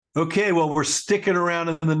Okay, well, we're sticking around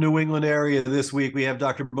in the New England area this week. We have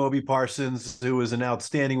Dr. Moby Parsons, who is an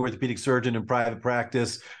outstanding orthopedic surgeon in private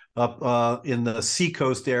practice up in the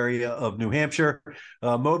Seacoast area of New Hampshire.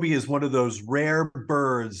 Moby is one of those rare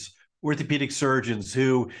birds, orthopedic surgeons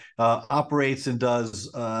who operates and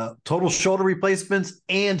does total shoulder replacements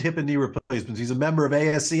and hip and knee replacements. He's a member of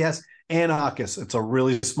ASCS and AUKUS. It's a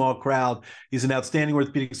really small crowd. He's an outstanding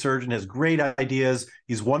orthopedic surgeon, has great ideas.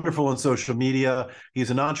 He's wonderful on social media.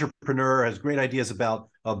 He's an entrepreneur, has great ideas about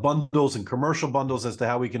bundles and commercial bundles as to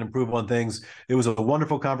how we can improve on things. It was a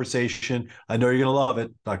wonderful conversation. I know you're going to love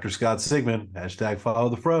it. Dr. Scott Sigman, hashtag follow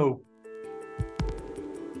the fro.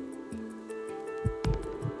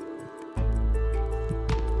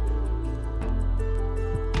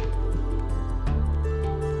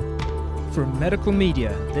 From Medical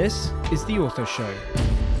Media, this is The Ortho Show.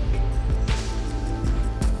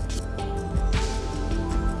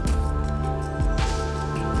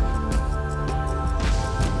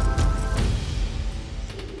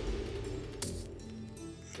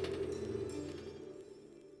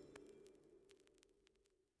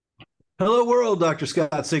 Hello, world. Dr.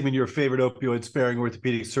 Scott Sigman, your favorite opioid-sparing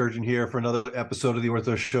orthopedic surgeon, here for another episode of the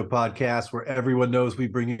Ortho Show podcast, where everyone knows we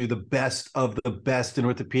bring you the best of the best in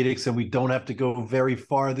orthopedics, and we don't have to go very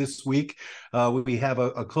far this week. We have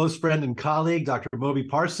a close friend and colleague, Dr. Moby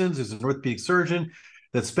Parsons, who's an orthopedic surgeon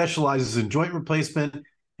that specializes in joint replacement.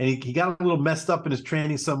 And he got a little messed up in his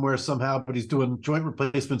training somewhere somehow, but he's doing joint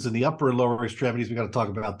replacements in the upper and lower extremities. We got to talk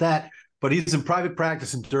about that. But he's in private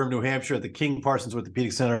practice in Durham, New Hampshire at the King Parsons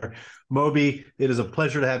Orthopedic Center. Moby, it is a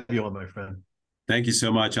pleasure to have you on, my friend. Thank you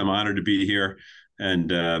so much. I'm honored to be here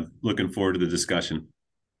and looking forward to the discussion.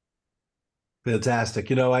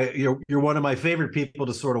 Fantastic. You know, you're one of my favorite people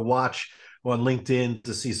to sort of watch on LinkedIn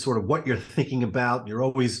to see sort of what you're thinking about. You're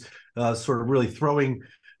always sort of really throwing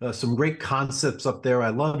some great concepts up there. I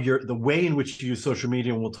love the way in which you use social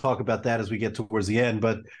media, and we'll talk about that as we get towards the end.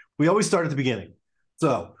 But we always start at the beginning.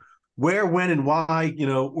 So where, when, and why,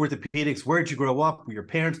 orthopedics? Where did you grow up? Were your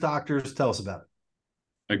parents doctors? Tell us about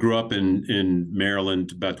it. I grew up in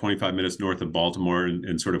Maryland, about 25 minutes north of Baltimore,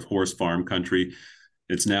 in sort of horse farm country.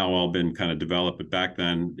 It's now all been kind of developed, but back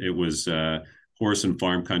then it was horse and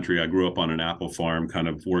farm country. I grew up on an apple farm, kind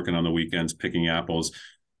of working on the weekends, picking apples.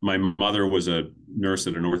 My mother was a nurse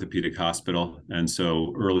at an orthopedic hospital, and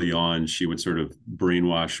so early on, she would sort of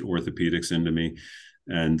brainwash orthopedics into me.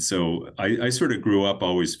 And so I sort of grew up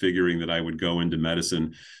always figuring that I would go into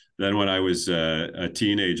medicine. Then when I was a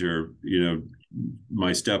teenager,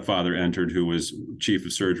 my stepfather entered, who was chief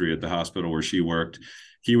of surgery at the hospital where she worked.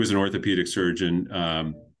 He was an orthopedic surgeon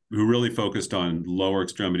who really focused on lower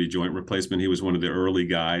extremity joint replacement. He was one of the early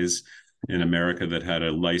guys in America that had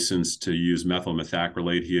a license to use methyl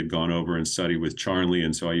methacrylate. He had gone over and studied with Charnley,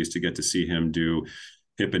 and so I used to get to see him do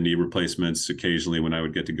hip and knee replacements occasionally when I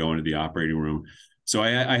would get to go into the operating room. So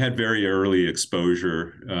I had very early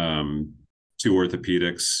exposure to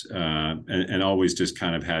orthopedics and always just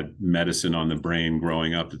kind of had medicine on the brain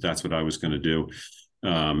growing up, that's what I was going to do.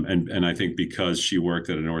 And I think because she worked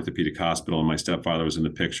at an orthopedic hospital and my stepfather was in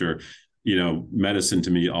the picture, medicine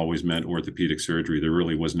to me always meant orthopedic surgery. There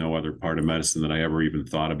really was no other part of medicine that I ever even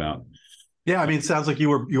thought about. Yeah, I mean, it sounds like you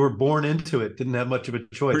were born into it, didn't have much of a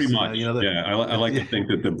choice. Pretty much. I like to think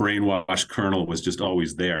that the brainwash kernel was just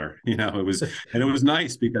always there. It was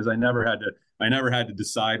nice because I never had to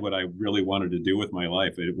decide what I really wanted to do with my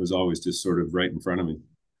life. It was always just sort of right in front of me.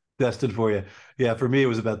 Destined for you. Yeah, for me, it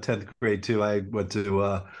was about 10th grade too. I went to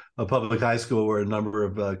a public high school where a number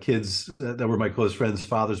of kids that were my close friends'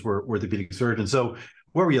 fathers were orthopedic surgeons. So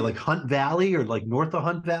where were you, like Hunt Valley or like north of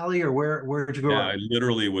Hunt Valley, or where did you grow up? I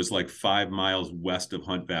literally was like 5 miles west of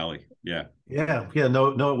Hunt Valley. Yeah.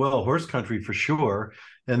 No, well, horse country for sure.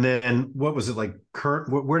 And then what was it like?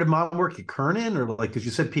 Where did mom work? At Kernan, or like, because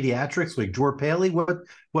you said pediatrics, like Jor Paley? What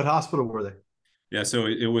hospital were they? Yeah, so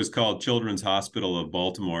it was called Children's Hospital of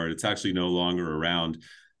Baltimore. It's actually no longer around.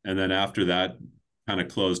 And then after that kind of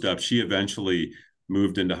closed up, she eventually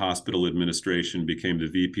moved into hospital administration, became the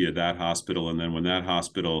VP of that hospital. And then when that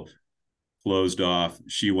hospital closed off,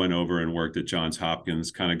 she went over and worked at Johns Hopkins,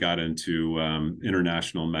 kind of got into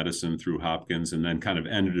international medicine through Hopkins, and then kind of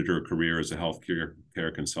ended her career as a healthcare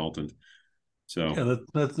consultant. So yeah,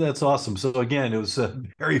 that's awesome. So again, it was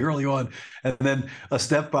very early on, and then a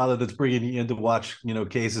stepfather that's bringing you in to watch,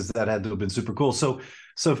 cases that had to have been super cool. So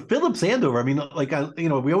Phillips Andover. I mean, like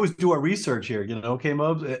we always do our research here. Okay,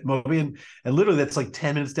 Moby, and literally that's like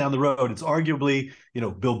 10 minutes down the road. It's arguably,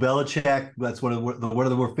 Bill Belichick. That's one of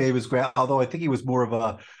the more famous. Although I think he was more of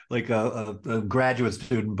a graduate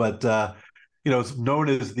student, but it's known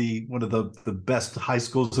as one of the best high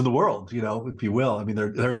schools in the world, if you will. I mean,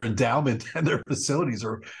 their endowment and their facilities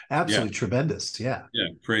are absolutely tremendous. Yeah. Yeah.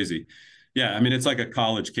 Crazy. Yeah. I mean, it's like a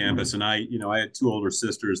college campus. And I had two older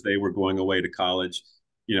sisters. They were going away to college.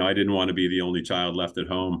 I didn't want to be the only child left at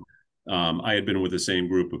home. I had been with the same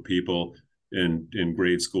group of people in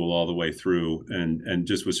grade school all the way through, and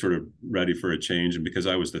just was sort of ready for a change. And because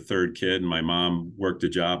I was the third kid and my mom worked a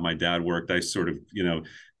job, my dad worked, I sort of,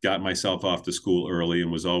 got myself off to school early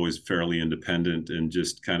and was always fairly independent, and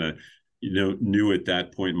just kind of, knew at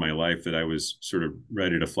that point in my life that I was sort of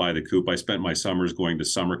ready to fly the coop. I spent my summers going to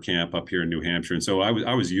summer camp up here in New Hampshire. And so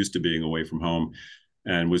I was used to being away from home,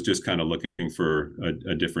 and was just kind of looking for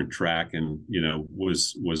a different track. And,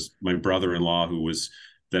 was my brother-in-law, who was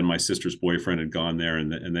then my sister's boyfriend, had gone there,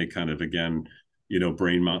 and they kind of, again,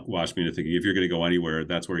 brainwashed me into thinking, if you're going to go anywhere,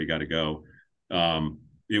 that's where you got to go.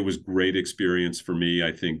 It was great experience for me.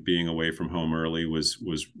 I think being away from home early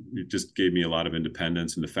it just gave me a lot of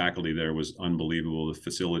independence, and the faculty there was unbelievable. The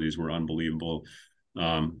facilities were unbelievable.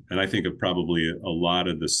 And I think of probably a lot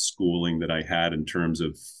of the schooling that I had in terms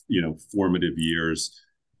of, formative years.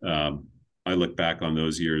 I look back on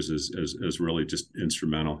those years as really just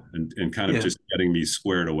instrumental, and kind of just getting me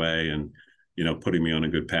squared away, and, putting me on a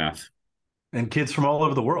good path. And kids from all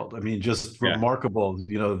over the world. I mean, just remarkable,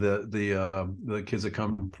 the kids that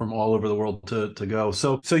come from all over the world to go.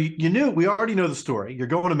 So we already know the story. You're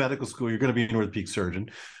going to medical school. You're going to be an orthopedic surgeon.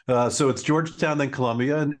 So it's Georgetown, then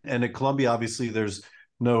Columbia. And at Columbia, obviously, there's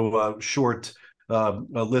no short a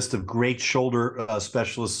list of great shoulder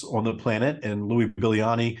specialists on the planet. And Louis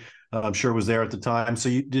Biliani, I'm sure, was there at the time. So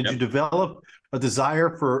did you develop a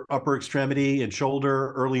desire for upper extremity and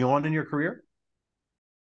shoulder early on in your career?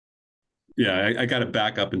 Yeah, I got to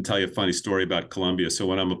back up and tell you a funny story about Columbia. So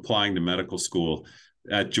when I'm applying to medical school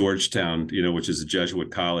at Georgetown, which is a Jesuit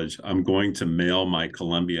college, I'm going to mail my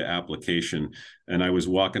Columbia application. And I was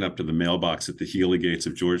walking up to the mailbox at the Healy gates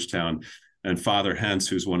of Georgetown, and Father Hentz,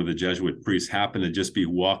 who's one of the Jesuit priests, happened to just be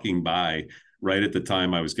walking by right at the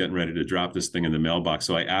time I was getting ready to drop this thing in the mailbox.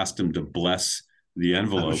 So I asked him to bless the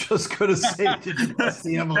envelope. I was just going to say, did you bless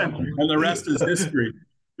the envelope? And the rest is history.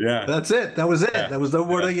 Yeah. That's it. That was it. Yeah. That was the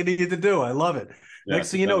word that you needed to do. I love it. Yeah, next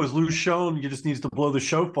thing you know is Lou Schoen just needs to blow the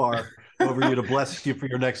shofar over you to bless you for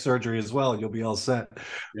your next surgery as well. You'll be all set.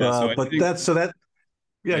 Yeah,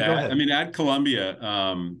 go ahead. I mean, at Columbia,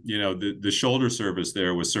 the shoulder service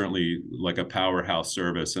there was certainly like a powerhouse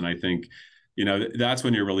service. And I think, that's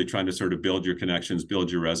when you're really trying to sort of build your connections,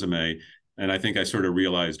 build your resume. And I think I sort of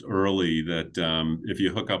realized early that if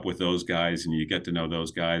you hook up with those guys and you get to know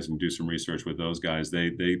those guys and do some research with those guys,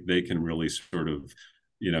 they can really sort of,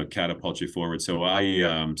 catapult you forward. So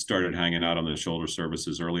I started hanging out on the shoulder service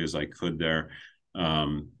as early as I could there.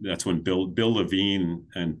 That's when Bill Levine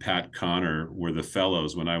and Pat Connor were the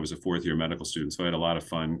fellows when I was a fourth year medical student. So I had a lot of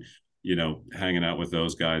fun, hanging out with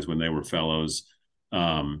those guys when they were fellows.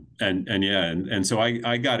 And so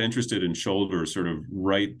I got interested in shoulder sort of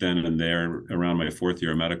right then and there around my fourth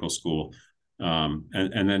year of medical school.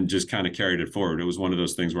 And then just kind of carried it forward. It was one of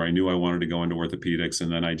those things where I knew I wanted to go into orthopedics,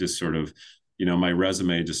 and then I just sort of, my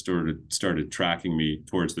resume just started tracking me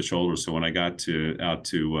towards the shoulder. So when I got out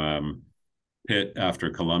to Pitt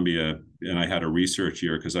after Columbia, and I had a research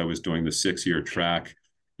year because I was doing the 6-year track,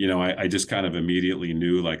 I just kind of immediately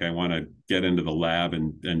knew, like, I want to get into the lab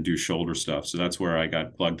and do shoulder stuff. So that's where I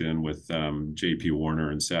got plugged in with JP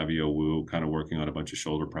Warner and Savio Wu, kind of working on a bunch of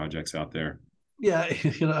shoulder projects out there. Yeah.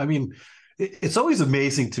 I mean, it's always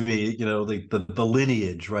amazing to me, the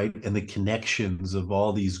lineage, right? And the connections of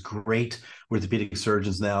all these great orthopedic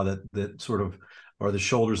surgeons now that sort of are the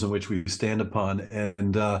shoulders in which we stand upon.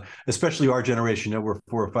 And especially our generation, we're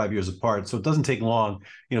 4 or 5 years apart. So it doesn't take long.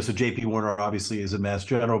 So JP Warner obviously is a Mass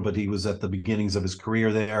General, but he was at the beginnings of his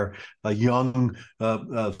career there, a young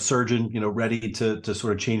surgeon, ready to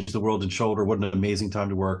sort of change the world in shoulder. What an amazing time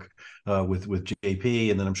to work with JP.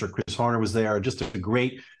 And then I'm sure Chris Harner was there. Just a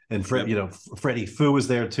great, and Freddie Fu was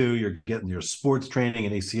there too. You're getting your sports training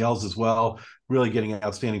and ACLs as well, really getting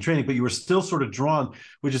outstanding training, but you were still sort of drawn,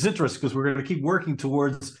 which is interesting because we're going to keep working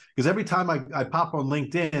towards, because every time I pop on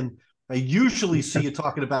LinkedIn, I usually see you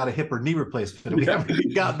talking about a hip or knee replacement. We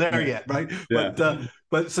haven't gotten there yet, right? Yeah.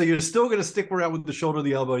 But so you're still going to stick around with the shoulder and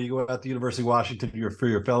the elbow. You go out to University of Washington for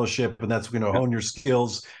your fellowship, and that's going to hone your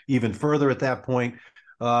skills even further at that point.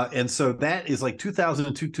 And so that is like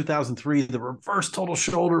 2002, 2003. The reverse total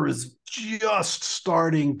shoulder is just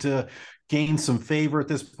starting to gain some favor at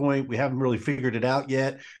this point. We haven't really figured it out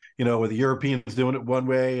yet. where the Europeans doing it one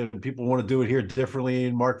way and people want to do it here differently,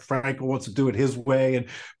 and Mark Frankel wants to do it his way.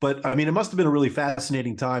 But I mean, it must have been a really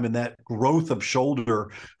fascinating time, and that growth of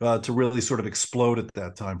shoulder to really sort of explode at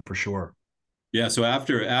that time for sure. Yeah. So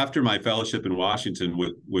after my fellowship in Washington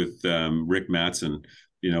with Rick Mattson,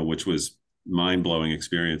 which was mind-blowing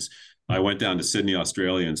experience, I went down to Sydney,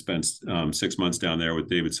 Australia, and spent 6 months down there with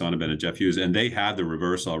David Sonnabend and Jeff Hughes, and they had the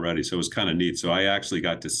reverse already. So it was kind of neat. So I actually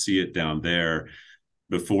got to see it down there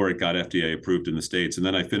before it got FDA approved in the States. And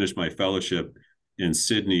then I finished my fellowship in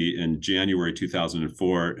Sydney in January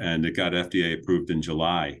 2004, and it got FDA approved in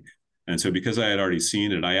July. And so because I had already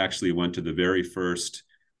seen it, I actually went to the very first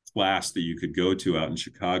class that you could go to out in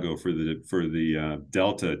Chicago for the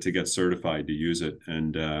Delta to get certified to use it,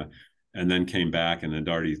 and then came back and had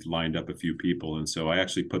already lined up a few people, and so I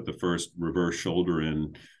actually put the first reverse shoulder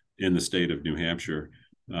in the state of New Hampshire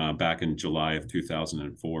back in July of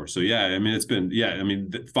 2004. So yeah, I mean, it's been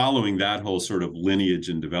following that whole sort of lineage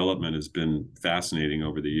and development has been fascinating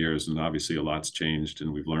over the years, and obviously a lot's changed,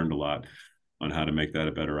 and we've learned a lot on how to make that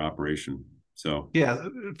a better operation. So yeah,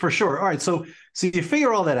 for sure. All right, so you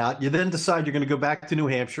figure all that out. You then decide you're going to go back to New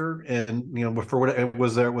Hampshire, and for what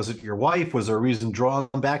was it your wife? Was there a reason drawn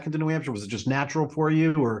back into New Hampshire? Was it just natural for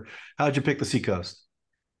you, or how did you pick the seacoast?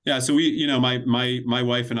 Yeah, so we, my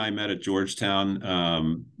wife and I met at Georgetown,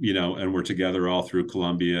 and we're together all through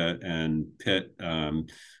Columbia and Pitt.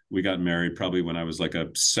 We got married probably when I was like a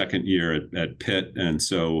second year at Pitt, and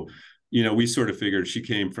so. We sort of figured, she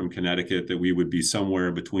came from Connecticut, that we would be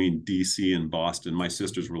somewhere between DC and Boston. My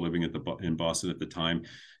sisters were living in Boston at the time.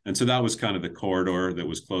 And so that was kind of the corridor that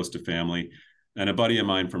was close to family. And a buddy of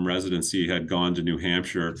mine from residency had gone to New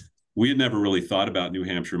Hampshire. We had never really thought about New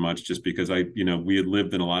Hampshire much, just because we had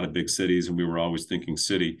lived in a lot of big cities and we were always thinking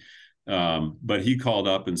city. But he called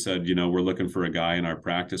up and said, we're looking for a guy in our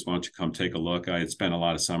practice. Why don't you come take a look? I had spent a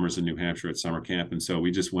lot of summers in New Hampshire at summer camp. And so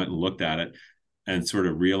we just went and looked at it and sort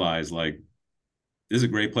of realized, like, this is a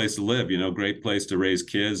great place to live, great place to raise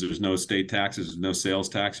kids. There's no state taxes, there's no sales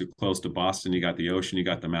tax. You're close to Boston. You got the ocean, you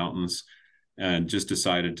got the mountains, and just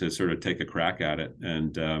decided to sort of take a crack at it,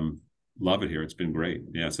 and love it here. It's been great.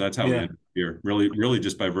 Yeah. So that's how we ended up here, really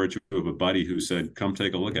just by virtue of a buddy who said, come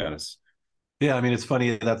take a look at us. Yeah. I mean, it's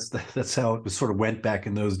funny. That's how it sort of went back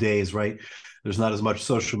in those days, right? There's not as much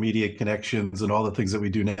social media connections and all the things that we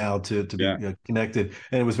do now to be connected.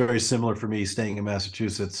 And it was very similar for me staying in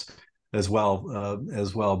Massachusetts as well.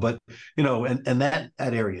 But, and that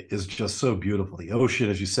area is just so beautiful. The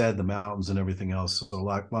ocean, as you said, the mountains and everything else. So a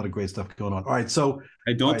lot of great stuff going on. All right. So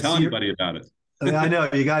hey, don't tell anybody about it. I know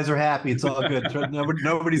you guys are happy. It's all good.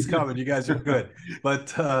 Nobody's coming. You guys are good,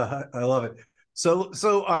 but I love it. So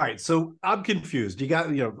all right. So I'm confused. You got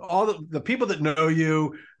all the people that know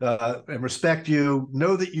you and respect you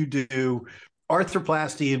know that you do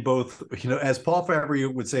arthroplasty in both, as Paul Fabry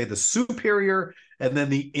would say, the superior and then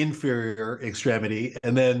the inferior extremity,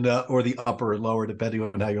 and then or the upper and lower, depending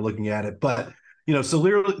on how you're looking at it. But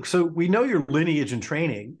so we know your lineage and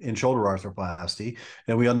training in shoulder arthroplasty,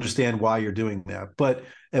 and we understand why you're doing that. But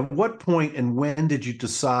at what point and when did you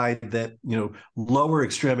decide that lower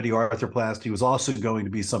extremity arthroplasty was also going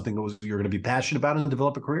to be something that you're going to be passionate about and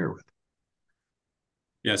develop a career with?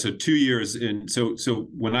 Yeah, so 2 years in. So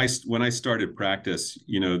when I started practice,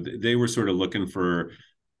 they were sort of looking for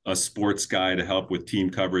a sports guy to help with team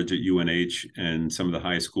coverage at UNH and some of the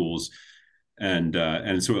high schools.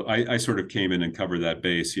 And so I sort of came in and covered that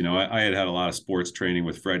base. I had a lot of sports training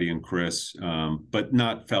with Freddie and Chris, but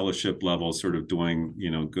not fellowship level, sort of doing,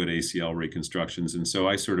 good ACL reconstructions. And so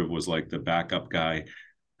I sort of was like the backup guy.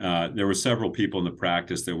 There were several people in the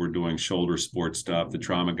practice that were doing shoulder sports stuff. The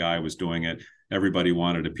trauma guy was doing it. Everybody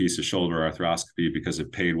wanted a piece of shoulder arthroscopy because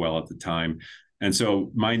it paid well at the time. And so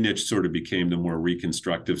my niche sort of became the more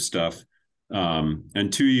reconstructive stuff.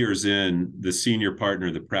 And 2 years in, the senior partner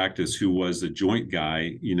of the practice, who was the joint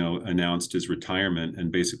guy, announced his retirement and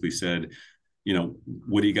basically said,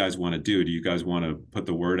 what do you guys want to do? Do you guys want to put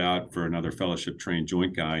the word out for another fellowship trained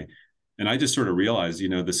joint guy? And I just sort of realized,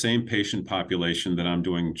 the same patient population that I'm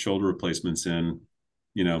doing shoulder replacements in,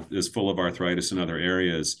 is full of arthritis in other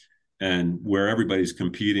areas. And where everybody's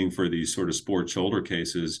competing for these sort of sports shoulder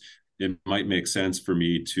cases, it might make sense for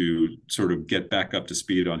me to sort of get back up to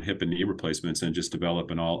speed on hip and knee replacements and just develop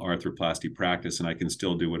an all arthroplasty practice, and I can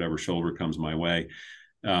still do whatever shoulder comes my way.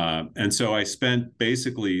 And so I spent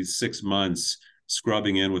basically 6 months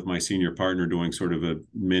scrubbing in with my senior partner, doing sort of a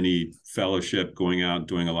mini fellowship, going out,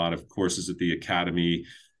 doing a lot of courses at the academy,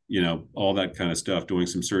 all that kind of stuff, doing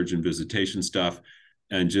some surgeon visitation stuff,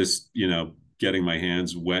 and just, getting my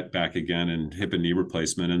hands wet back again in hip and knee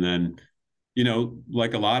replacement. And then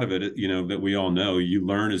Like a lot of it, that we all know, you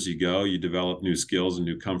learn as you go, you develop new skills and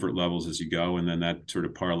new comfort levels as you go. And then that sort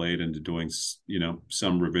of parlayed into doing,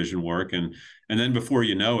 some revision work. And then before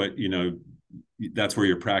you know it, that's where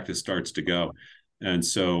your practice starts to go. And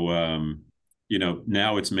so,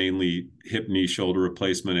 now it's mainly hip, knee, shoulder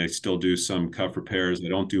replacement. I still do some cuff repairs. I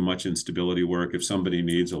don't do much instability work. If somebody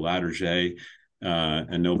needs a Latarjet,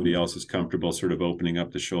 and nobody else is comfortable sort of opening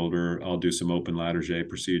up the shoulder, I'll do some open Latarjet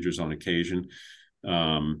procedures on occasion.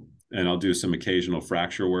 And I'll do some occasional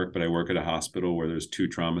fracture work, but I work at a hospital where there's 2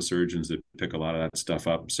 trauma surgeons that pick a lot of that stuff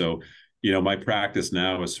up. So, my practice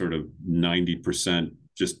now is sort of 90%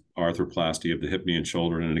 just arthroplasty of the hip, knee, and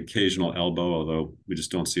shoulder, and an occasional elbow, although we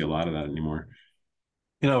just don't see a lot of that anymore.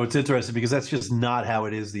 It's interesting because that's just not how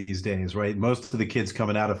it is these days, right? Most of the kids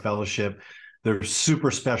coming out of fellowship, they're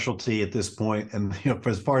super specialty at this point. And,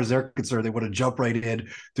 as far as they're concerned, they want to jump right in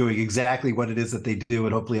doing exactly what it is that they do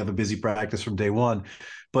and hopefully have a busy practice from day one.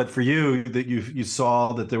 But for you, that you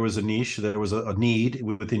saw that there was a niche, there was a need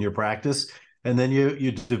within your practice. And then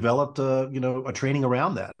you developed a training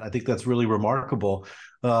around that. I think that's really remarkable.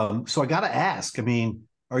 So I got to ask,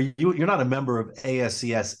 you're not a member of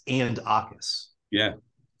ASCS and ACUS? Yeah.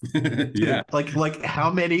 Yeah. Like how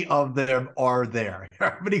many of them are there?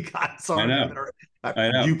 How many guys are there? I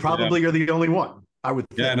know. You probably are the only one, I would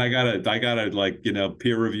think. Yeah, and I gotta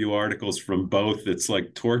peer review articles from both. It's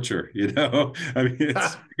like torture, it's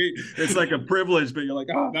like a privilege, but you're like,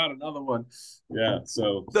 oh, not another one. Yeah.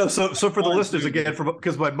 So for the listeners again,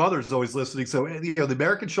 because my mother's always listening. So the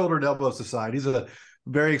American Shoulder and Elbow Society is a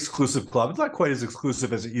very exclusive club. It's not quite as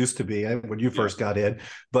exclusive as it used to be when you first got in,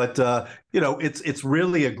 but it's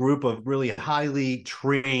really a group of really highly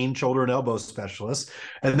trained shoulder and elbow specialists.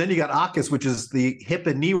 And then you got ACUS, which is the Hip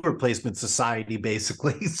and Knee Replacement Society,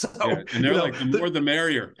 basically. So and they're like, the more the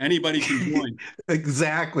merrier. Anybody can join.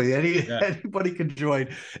 Exactly. Anybody can join.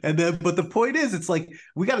 And then, but the point is, it's like,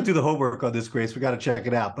 we got to do the homework on this, Grace. We got to check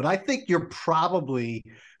it out. But I think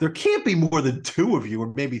there can't be more than 2 of you,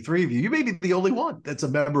 or maybe 3 of you. You may be the only one that's a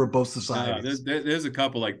member of both societies. There's a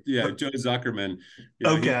couple, like Joe Zuckerman.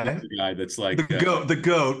 Okay. He's the guy that's like the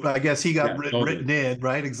goat. I guess he got written in,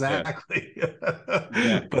 right? Exactly.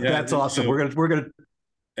 Yeah. But that's awesome. We're gonna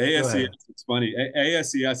ASCS. It's funny.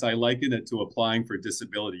 ASCS, I liken it to applying for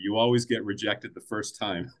disability. You always get rejected the first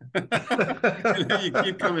time. And then you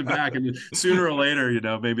keep coming back, and sooner or later,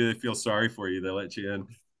 maybe they feel sorry for you. They let you in.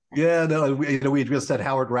 Yeah, no, we just had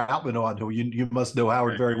Howard Routman on, who you must know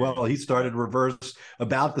Howard very well. He started Reverse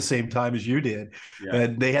about the same time as you did,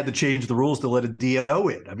 and they had to change the rules to let a DO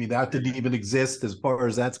in. That didn't even exist as far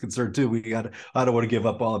as that's concerned too. I don't want to give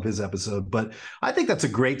up all of his episode, but I think that's a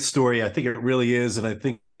great story. I think it really is, and I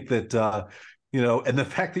think that and the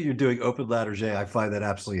fact that you're doing open Latarjet, I find that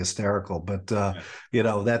absolutely hysterical. But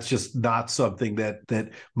that's just not something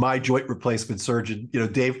that my joint replacement surgeon,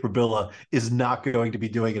 Dave Probilla, is not going to be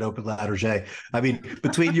doing an open Latarjet.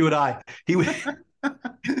 Between you and I, he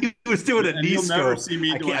was doing a knee scope. Never see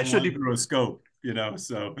me doing through a scope.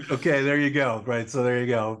 So okay, there you go. Right, so there you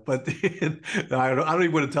go. But I don't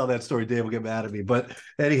even want to tell that story. Dave will get mad at me. But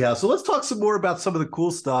anyhow, so let's talk some more about some of the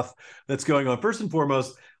cool stuff that's going on. First and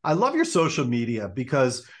foremost, I love your social media,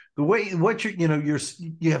 because the way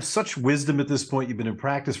you have such wisdom at this point. You've been in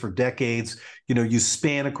practice for decades. You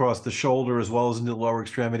span across the shoulder as well as into the lower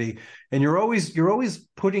extremity, and you're always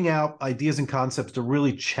putting out ideas and concepts to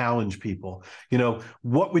really challenge people.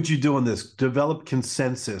 What would you do on this? Develop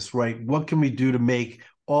consensus, right? What can we do to make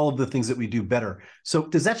all of the things that we do better? So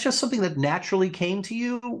does that just something that naturally came to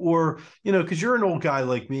you, or because you're an old guy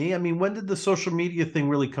like me? When did the social media thing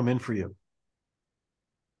really come in for you?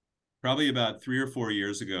 Probably about 3 or 4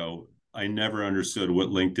 years ago. I never understood what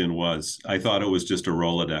LinkedIn was. I thought it was just a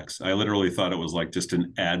Rolodex. I literally thought it was like just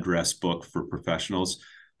an address book for professionals.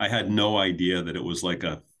 I had no idea that it was like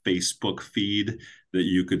a Facebook feed that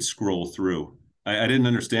you could scroll through. I didn't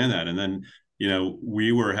understand that. And then,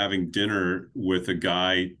 we were having dinner with a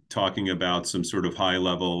guy talking about some sort of high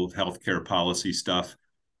level healthcare policy stuff,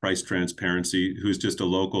 price transparency, who's just a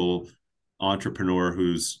local entrepreneur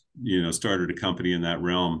who's, started a company in that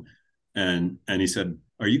realm. And he said,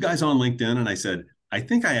 "Are you guys on LinkedIn?" And I said, "I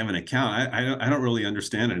think I have an account. I don't really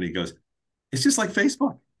understand it." And he goes, "It's just like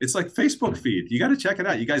Facebook. It's like Facebook feed. You got to check it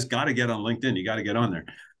out. You guys got to get on LinkedIn. You got to get on there."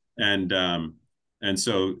 And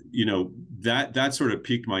so, that sort of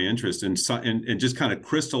piqued my interest, and just kind of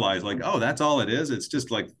crystallized like, oh, that's all it is. It's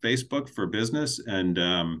just like Facebook for business. And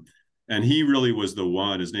And he really was the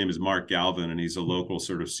one. His name is Mark Galvin, and he's a local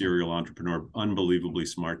sort of serial entrepreneur, unbelievably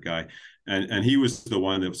smart guy. And he was the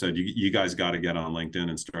one that said, you guys got to get on LinkedIn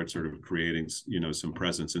and start sort of creating, some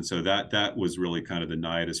presence. And so that was really kind of the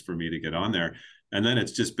nidus for me to get on there. And then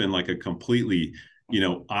it's just been like a completely,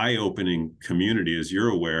 eye-opening community, as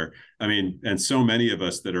you're aware. I mean, and so many of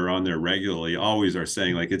us that are on there regularly always are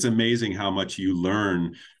saying, like, it's amazing how much you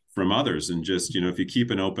learn from others. And just, if you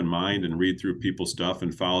keep an open mind and read through people's stuff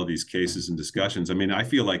and follow these cases and discussions, I mean, I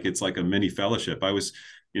feel like it's like a mini fellowship. I was,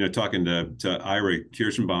 talking to Ira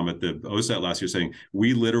Kirschenbaum at the OSET last year, saying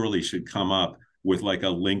we literally should come up with like a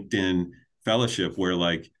LinkedIn fellowship where,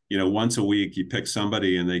 like, once a week you pick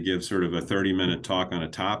somebody and they give sort of a 30-minute talk on a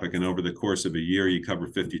topic. And over the course of a year, you cover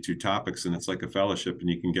 52 topics, and it's like a fellowship, and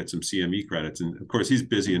you can get some CME credits. And of course, he's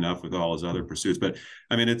busy enough with all his other pursuits, but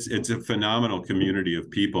I mean, it's a phenomenal community of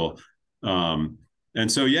people. And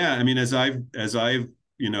so, yeah, I mean, as I've,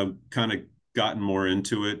 kind of gotten more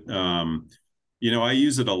into it, I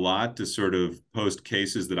use it a lot to sort of post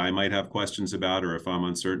cases that I might have questions about, or if I'm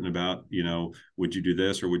uncertain about, would you do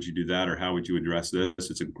this or would you do that, or how would you address this?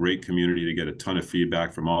 It's a great community to get a ton of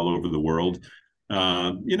feedback from all over the world,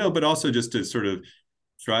 but also just to sort of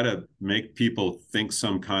try to make people think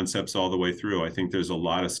some concepts all the way through. I think there's a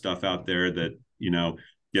lot of stuff out there that,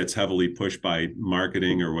 gets heavily pushed by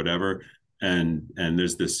marketing or whatever. And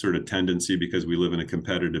there's this sort of tendency, because we live in a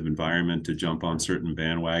competitive environment, to jump on certain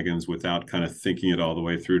bandwagons without kind of thinking it all the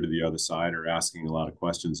way through to the other side, or asking a lot of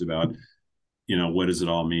questions about, what does it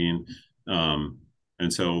all mean?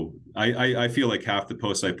 And so I feel like half the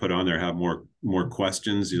posts I put on there have more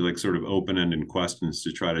questions, like sort of open-ended questions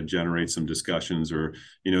to try to generate some discussions, or,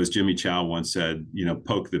 as Jimmy Chow once said,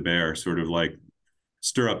 poke the bear, sort of like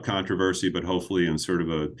stir up controversy, but hopefully in sort of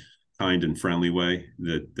a kind and friendly way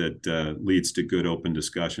that leads to good open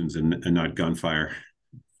discussions and not gunfire.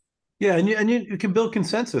 Yeah, and you can build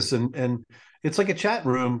consensus, and it's like a chat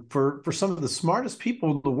room for some of the smartest people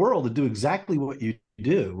in the world to do exactly what you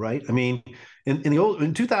do, right? I mean,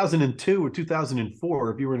 in 2002 or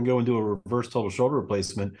 2004, if you were going to go and do a reverse total shoulder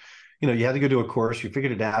replacement, you had to go do a course, you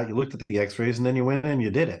figured it out, you looked at the x-rays, and then you went and you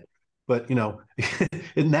did it. But,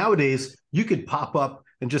 and nowadays you could pop up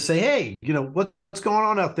and just say, hey, what's going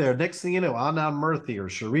on out there? Next thing you know, Anand Murthy or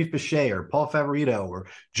Sharif Bichet or Paul Favorito or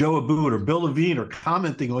Joe Aboud or Bill Levine are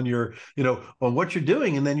commenting on your, on what you're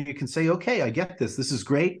doing. And then you can say, okay, I get this. This is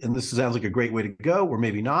great. And this sounds like a great way to go, or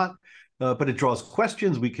maybe not. But it draws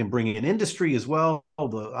questions. We can bring in industry as well.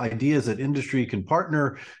 The ideas that industry can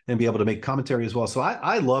partner and be able to make commentary as well. So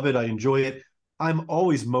I love it. I enjoy it. I'm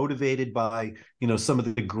always motivated by, some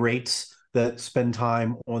of the greats that spend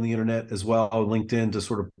time on the internet as well, LinkedIn, to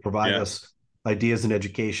sort of provide us ideas and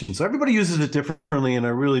education. So everybody uses it differently, and I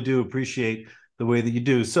really do appreciate the way that you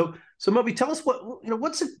do. So Moby, tell us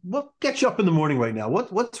what gets you up in the morning right now?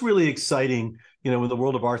 What's really exciting, in the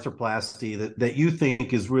world of arthroplasty that you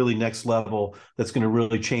think is really next level, that's going to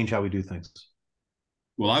really change how we do things?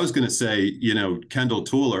 Well, I was going to say, Kendall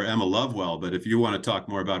Toole or Emma Lovewell, but if you want to talk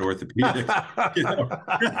more about orthopedics,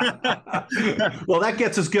 well, that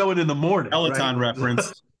gets us going in the morning. Peloton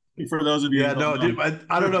reference. For those of you, I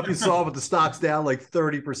don't know if you saw, but the stock's down like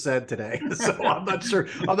 30% today. So I'm not sure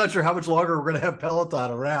how much longer we're going to have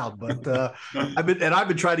Peloton around. But I've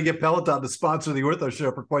been trying to get Peloton to sponsor the Ortho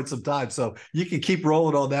Show for quite some time. So you can keep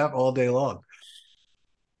rolling on that all day long.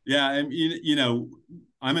 Yeah, and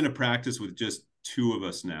I'm in a practice with just two of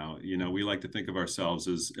us now. We like to think of ourselves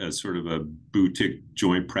as sort of a boutique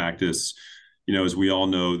joint practice. As we all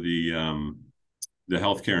know, the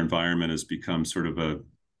healthcare environment has become sort of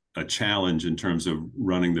a challenge in terms of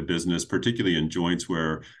running the business, particularly in joints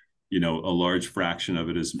where, a large fraction of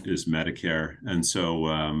it is Medicare. And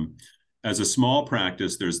so as a small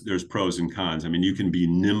practice, there's pros and cons. I mean, you can be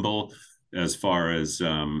nimble as far as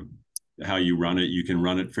how you run it. You can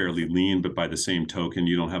run it fairly lean, but by the same token,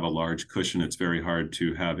 you don't have a large cushion. It's very hard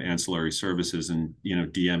to have ancillary services and,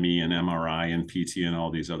 DME and MRI and PT and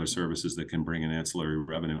all these other services that can bring in ancillary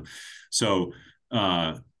revenue. So,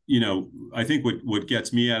 I think what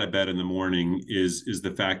gets me out of bed in the morning is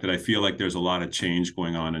the fact that I feel like there's a lot of change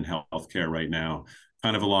going on in healthcare right now,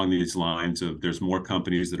 kind of along these lines of there's more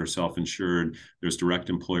companies that are self-insured, there's direct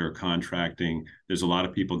employer contracting, there's a lot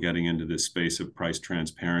of people getting into this space of price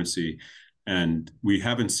transparency. And we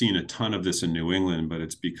haven't seen a ton of this in New England, but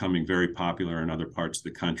it's becoming very popular in other parts of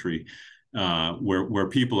the country, where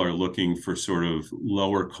people are looking for sort of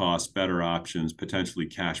lower cost, better options, potentially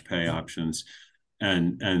cash pay options.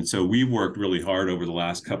 And so we've worked really hard over the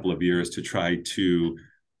last couple of years to try to,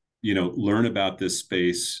 learn about this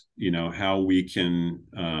space, how we can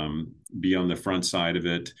be on the front side of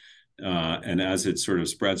it, And as it sort of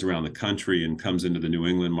spreads around the country and comes into the New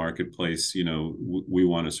England marketplace, we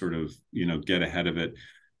want to sort of, get ahead of it.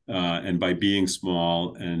 And by being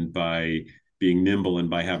small and by being nimble and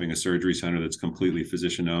by having a surgery center that's completely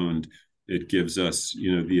physician owned, it gives us,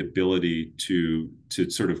 the ability to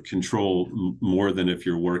sort of control more than if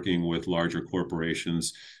you're working with larger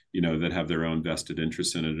corporations, that have their own vested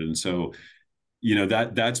interests in it. And so,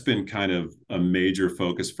 that's been kind of a major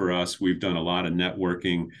focus for us. We've done a lot of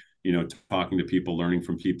networking, talking to people, learning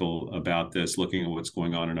from people about this, looking at what's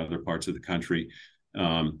going on in other parts of the country.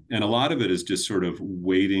 And a lot of it is just sort of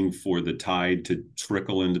waiting for the tide to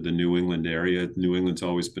trickle into the New England area. New England's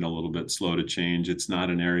always been a little bit slow to change. It's not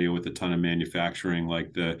an area with a ton of manufacturing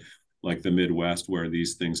like the Midwest, where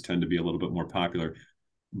these things tend to be a little bit more popular.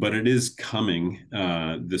 But it is coming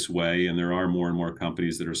this way, and there are more and more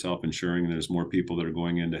companies that are self-insuring, and there's more people that are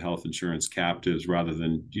going into health insurance captives rather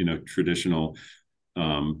than traditional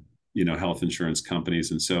health insurance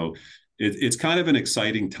companies. And so it's kind of an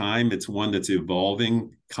exciting time. It's one that's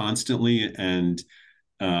evolving constantly. And,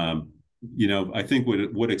 I think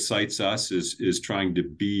what excites us is trying to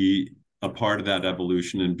be a part of that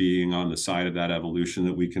evolution and being on the side of that evolution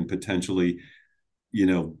that we can potentially,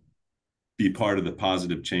 be part of the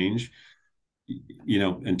positive change,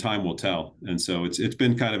 and time will tell. And so it's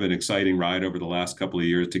been kind of an exciting ride over the last couple of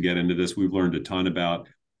years to get into this. We've learned a ton about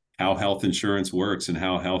how health insurance works and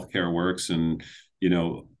how healthcare works, and,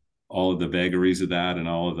 all of the vagaries of that and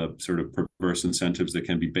all of the sort of perverse incentives that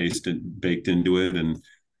can be baked into it. And,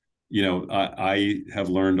 I have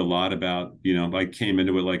learned a lot about, I came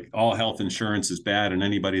into it like all health insurance is bad and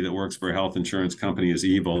anybody that works for a health insurance company is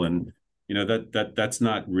evil. And, that's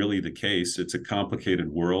not really the case. It's a complicated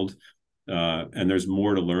world. And there's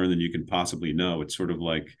more to learn than you can possibly know. It's sort of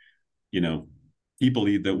like, people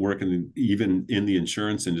that work even in the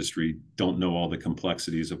insurance industry don't know all the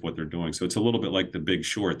complexities of what they're doing. So it's a little bit like The Big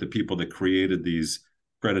Short. The people that created these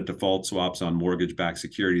credit default swaps on mortgage-backed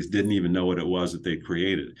securities didn't even know what it was that they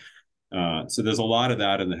created. So there's a lot of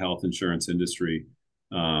that in the health insurance industry.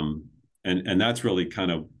 And that's really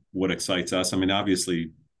kind of what excites us. I mean,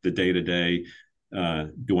 obviously, the day-to-day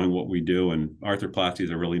doing what we do, and arthroplasty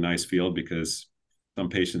is a really nice field because some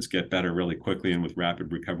patients get better really quickly, and with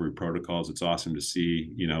rapid recovery protocols, it's awesome to see,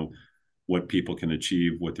 what people can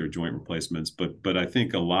achieve with their joint replacements. But I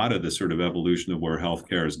think a lot of the sort of evolution of where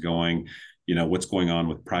healthcare is going, what's going on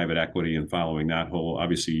with private equity and following that whole,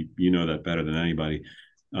 obviously, that better than anybody.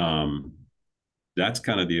 That's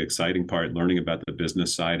kind of the exciting part, learning about the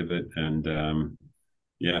business side of it. And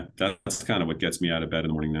that's kind of what gets me out of bed in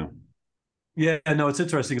the morning now. Yeah, no, it's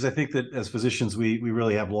interesting because I think that as physicians, we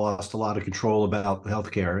really have lost a lot of control about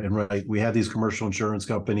healthcare. And right, we have these commercial insurance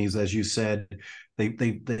companies, as you said,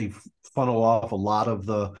 they funnel off a lot of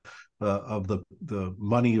the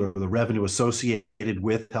money or the revenue associated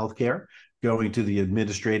with healthcare going to the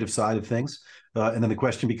administrative side of things. And then the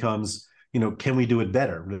question becomes, can we do it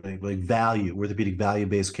better? Like value, orthopedic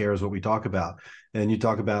value-based care is what we talk about. And you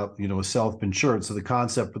talk about, a self-insured. So the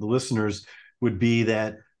concept for the listeners would be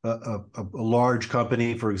that a large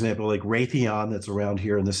company, for example, like Raytheon that's around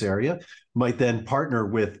here in this area, might then partner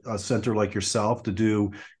with a center like yourself to do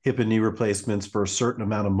hip and knee replacements for a certain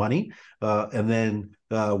amount of money. And then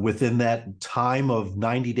within that time of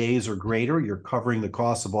 90 days or greater, you're covering the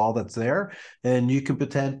cost of all that's there. And you can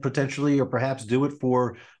potentially or perhaps do it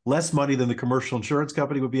for less money than the commercial insurance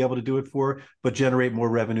company would be able to do it for, but generate more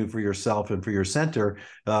revenue for yourself and for your center,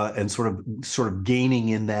 and sort of gaining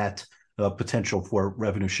in that potential for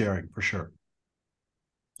revenue sharing for sure.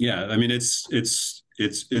 Yeah, I mean, it's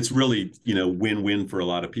really, win-win for a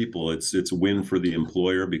lot of people. It's a win for the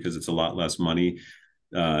employer because it's a lot less money.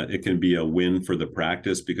 It can be a win for the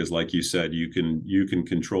practice because, like you said, you can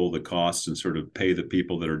control the costs and sort of pay the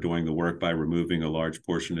people that are doing the work by removing a large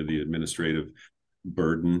portion of the administrative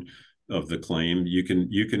burden of the claim. You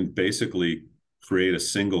can basically create a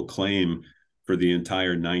single claim for the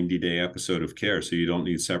entire 90-day episode of care. So you don't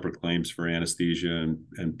need separate claims for anesthesia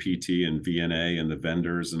and PT and VNA and the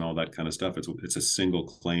vendors and all that kind of stuff. It's a single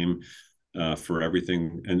claim for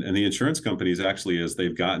everything. And the insurance companies actually, as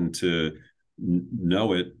they've gotten to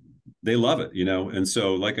know it, they love it, And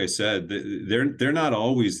so, like I said, they're not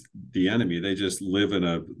always the enemy. They just live in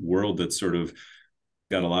a world that's sort of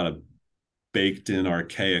got a lot of baked in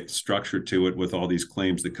archaic structure to it with all these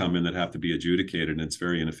claims that come in that have to be adjudicated, and it's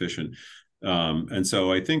very inefficient. And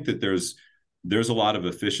so I think that there's a lot of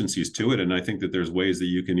efficiencies to it. And I think that there's ways that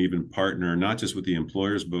you can even partner, not just with the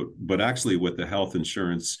employers, but actually with the health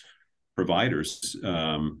insurance providers,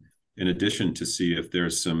 in addition, to see if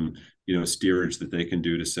there's some, steerage that they can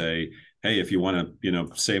do to say, hey, if you want to,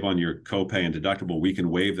 save on your copay and deductible, we can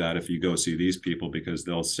waive that if you go see these people because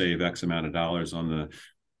they'll save X amount of dollars on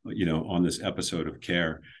on this episode of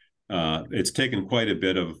care. It's taken quite a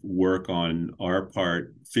bit of work on our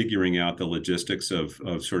part, figuring out the logistics of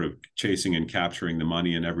sort of chasing and capturing the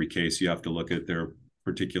money. In every case, you have to look at their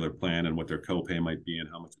particular plan and what their copay might be and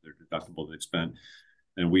how much of their deductible they've spent.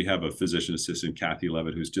 And we have a physician assistant, Kathy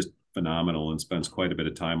Levitt, who's just phenomenal and spends quite a bit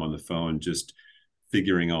of time on the phone just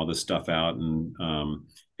figuring all this stuff out. And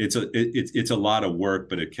it's a lot of work,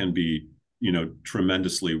 but it can be,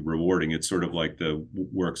 tremendously rewarding. It's sort of like the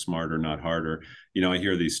work smarter, not harder. I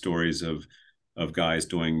hear these stories of guys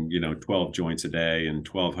doing, 12 joints a day and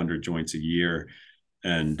 1,200 joints a year.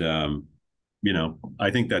 And,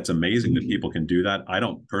 I think that's amazing that people can do that. I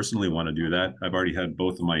don't personally want to do that. I've already had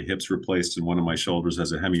both of my hips replaced and one of my shoulders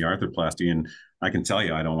as a hemiarthroplasty. And I can tell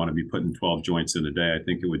you, I don't want to be putting 12 joints in a day. I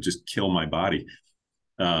think it would just kill my body.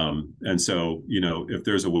 And so, if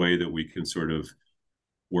there's a way that we can sort of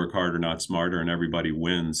work harder, not smarter, and everybody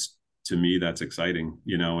wins, to me, that's exciting,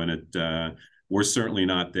 and we're certainly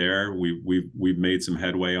not there. We've made some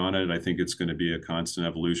headway on it. I think it's going to be a constant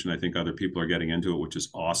evolution. I think other people are getting into it, which is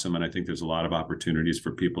awesome. And I think there's a lot of opportunities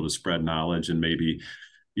for people to spread knowledge and maybe,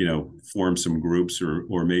 form some groups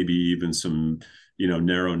or maybe even some,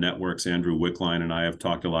 narrow networks. Andrew Wickline and I have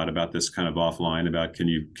talked a lot about this kind of offline about can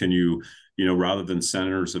you, rather than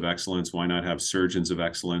centers of excellence, why not have surgeons of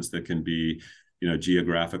excellence that can be,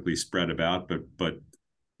 geographically spread about, but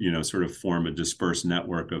sort of form a dispersed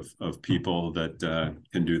network of people that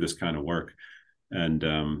can do this kind of work. And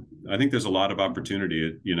I think there's a lot of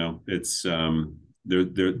opportunity. It's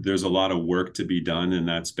there's a lot of work to be done in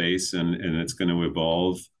that space, and it's going to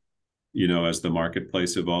evolve, as the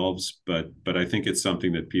marketplace evolves. But I think it's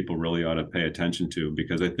something that people really ought to pay attention to,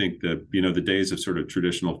 because I think that, the days of sort of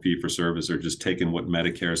traditional fee for service are just taking what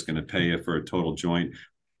Medicare is going to pay you for a total joint.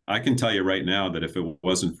 I can tell you right now that if it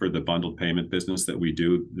wasn't for the bundled payment business that we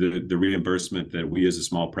do, the reimbursement that we as a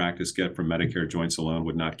small practice get from Medicare joints alone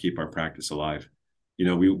would not keep our practice alive.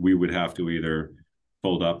 We would have to either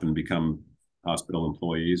fold up and become hospital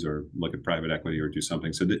employees or look at private equity or do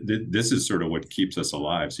something. So this is sort of what keeps us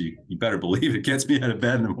alive. So you better believe it gets me out of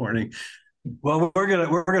bed in the morning. Well, we're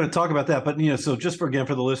gonna talk about that, but so just for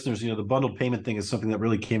the listeners, the bundled payment thing is something that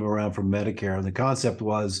really came around from Medicare, and the concept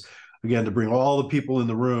was, again, to bring all the people in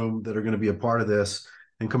the room that are going to be a part of this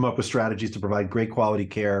and come up with strategies to provide great quality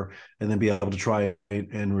care and then be able to try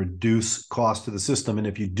and reduce cost to the system. And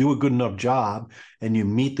if you do a good enough job and you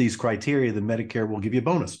meet these criteria, then Medicare will give you a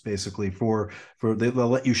bonus, basically, they'll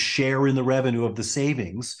let you share in the revenue of the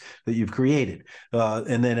savings that you've created.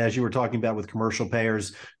 And then, as you were talking about with commercial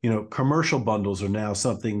payers, commercial bundles are now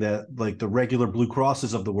something that, like, the regular Blue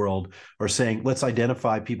Crosses of the world are saying, let's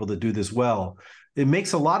identify people that do this well. It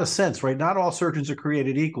makes a lot of sense, right? Not all surgeons are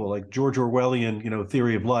created equal, like George Orwellian,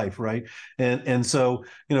 theory of life, right? And so,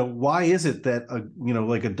 why is it that,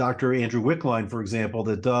 like a Dr. Andrew Wickline, for example,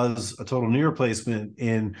 that does a total knee replacement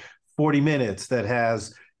in 40 minutes, that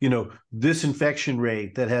has, this infection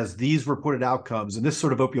rate, that has these reported outcomes, and this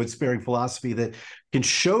sort of opioid sparing philosophy that can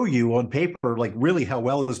show you on paper, like, really how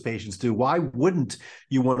well those patients do? Why wouldn't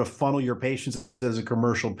you want to funnel your patients as a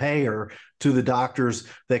commercial payer to the doctors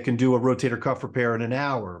that can do a rotator cuff repair in an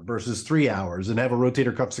hour versus 3 hours and have a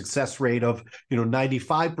rotator cuff success rate of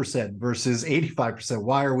 95% versus 85%?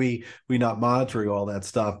 Why are we not monitoring all that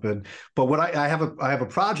stuff? But what I have a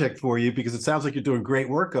project for you, because it sounds like you're doing great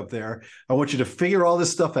work up there. I want you to figure all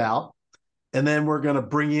this stuff out, and then we're going to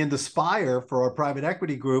bring you into Spire for our private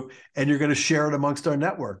equity group, and you're going to share it amongst our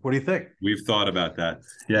network. What do you think? We've thought about that.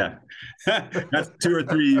 Yeah. That's 2 or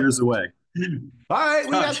 3 years away. All right,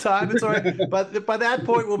 we got time. It's all right. But by that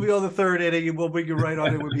point, we'll be on the third inning, and we'll bring you right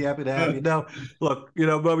on it. We'd be happy to have you. Now, look,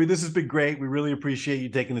 Moby, this has been great. We really appreciate you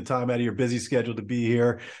taking the time out of your busy schedule to be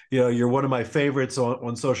here. You're one of my favorites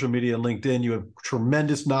on social media and LinkedIn. You have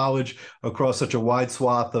tremendous knowledge across such a wide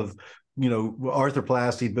swath of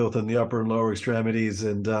arthroplasty, both in the upper and lower extremities,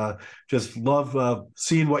 and just love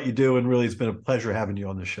seeing what you do. And really, it's been a pleasure having you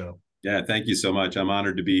on the show. Yeah, thank you so much. I'm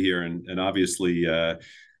honored to be here. And obviously,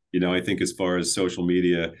 I think as far as social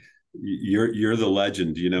media, you're the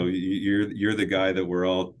legend. You're the guy that we're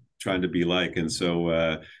all trying to be like. And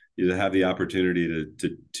so to have the opportunity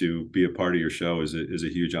to be a part of your show is a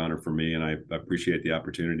huge honor for me, and I appreciate the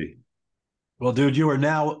opportunity. Well, dude, you are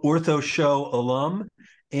now Ortho Show alum,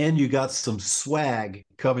 and you got some swag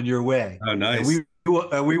coming your way. Oh, nice.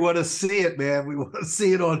 And we want to see it, man. We want to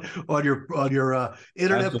see it on your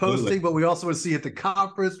internet Absolutely. posting, but we also want to see it at the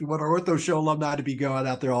conference. We want our Ortho Show alumni to be going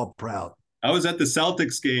out there all proud. I was at the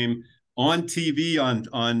Celtics game on TV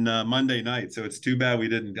on Monday night. So it's too bad we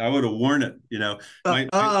didn't. I would have worn it.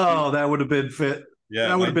 That would have been fit. Yeah,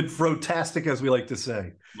 that would have been fantastic, as we like to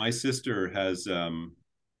say. My sister has.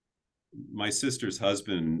 My sister's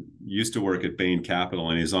husband used to work at Bain Capital,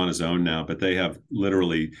 and he's on his own now. But they have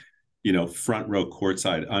literally, front row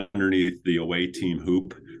courtside underneath the away team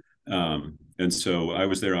hoop. And so I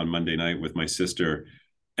was there on Monday night with my sister,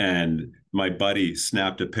 and my buddy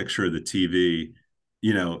snapped a picture of the TV,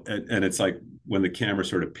 and it's like when the camera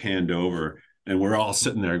sort of panned over, and we're all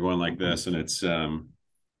sitting there going like this, and it's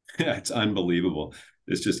it's unbelievable.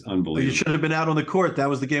 It's just unbelievable. You should have been out on the court. That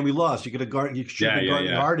was the game we lost. You could have guarded. You should have been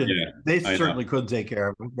guarding hard, and they certainly couldn't take care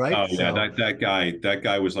of him, right? Oh yeah, that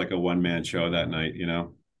guy was like a one-man show that night.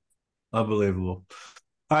 Unbelievable.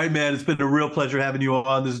 All right, man. It's been a real pleasure having you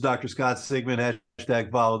on. This is Dr. Scott Sigman,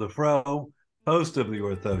 #FollowTheFro, host of the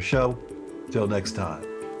Ortho Show. Till next time.